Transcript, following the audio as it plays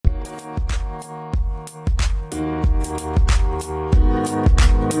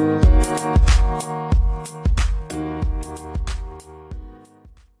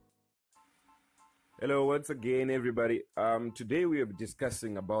once again, everybody. Today we are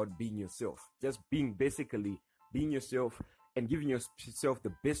discussing about being yourself. Just basically being yourself and giving yourself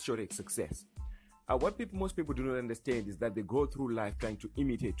the best shot at success. What most people do not understand is that they go through life trying to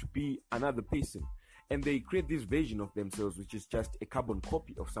imitate, to be another person. And they create this version of themselves, which is just a carbon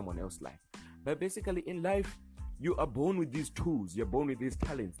copy of someone else's life. But basically in life, you are born with these tools. You're born with these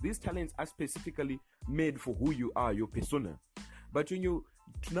talents. These talents are specifically made for who you are, your persona. But when you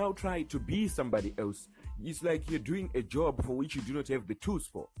now try to be somebody else, it's like you're doing a job for which you do not have the tools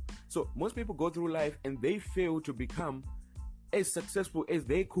for. So most people go through life and they fail to become as successful as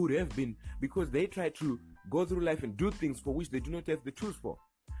they could have been because they try to go through life and do things for which they do not have the tools for.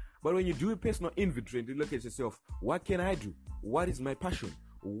 But when you do a personal inventory and you look at yourself, what can I do? What is my passion?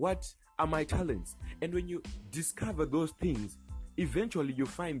 What are my talents? And when you discover those things, eventually you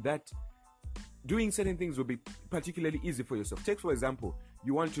find that doing certain things will be particularly easy for yourself. Take, for example,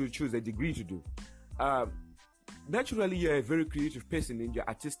 you want to choose a degree to do. Naturally, you're a very creative person and you're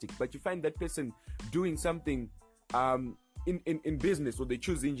artistic, but you find that person doing something in business, or they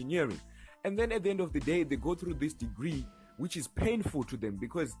choose engineering. And then at the end of the day, they go through this degree, which is painful to them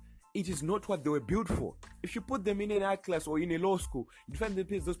because it is not what they were built for. If you put them in an art class or in a law school, you find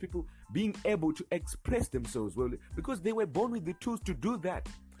those people being able to express themselves well because they were born with the tools to do that.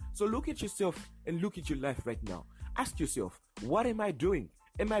 So look at yourself and look at your life right now. Ask yourself, what am I doing?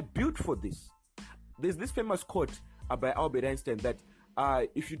 Am I built for this? There's this famous quote by Albert Einstein that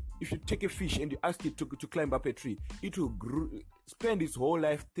if you take a fish and you ask it to climb up a tree, it will spend its whole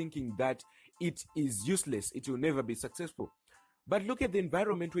life thinking that it is useless. It will never be successful. But look at the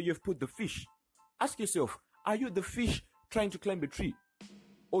environment where you've put the fish. Ask yourself, are you the fish trying to climb a tree?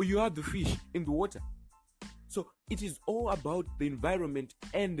 Or you are the fish in the water? So it is all about the environment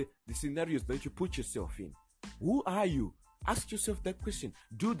and the scenarios that you put yourself in. Who are you? Ask yourself that question.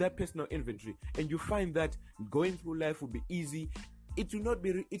 Do that personal inventory and you find that going through life will be easy. It will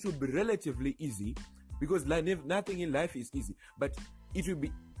be relatively easy because nothing in life is easy, but it will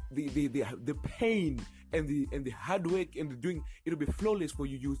be the pain and the hard work and the doing, it will be flawless for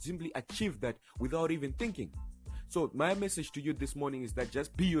you. You simply achieve that without even thinking. So my message to you this morning is that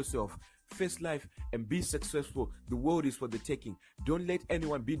just be yourself, face life and be successful. The world is for the taking. Don't let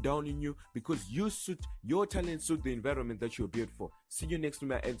anyone be down on you because your talent suit the environment that you're built for. See you next to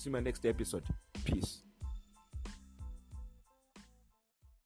my next episode. Peace.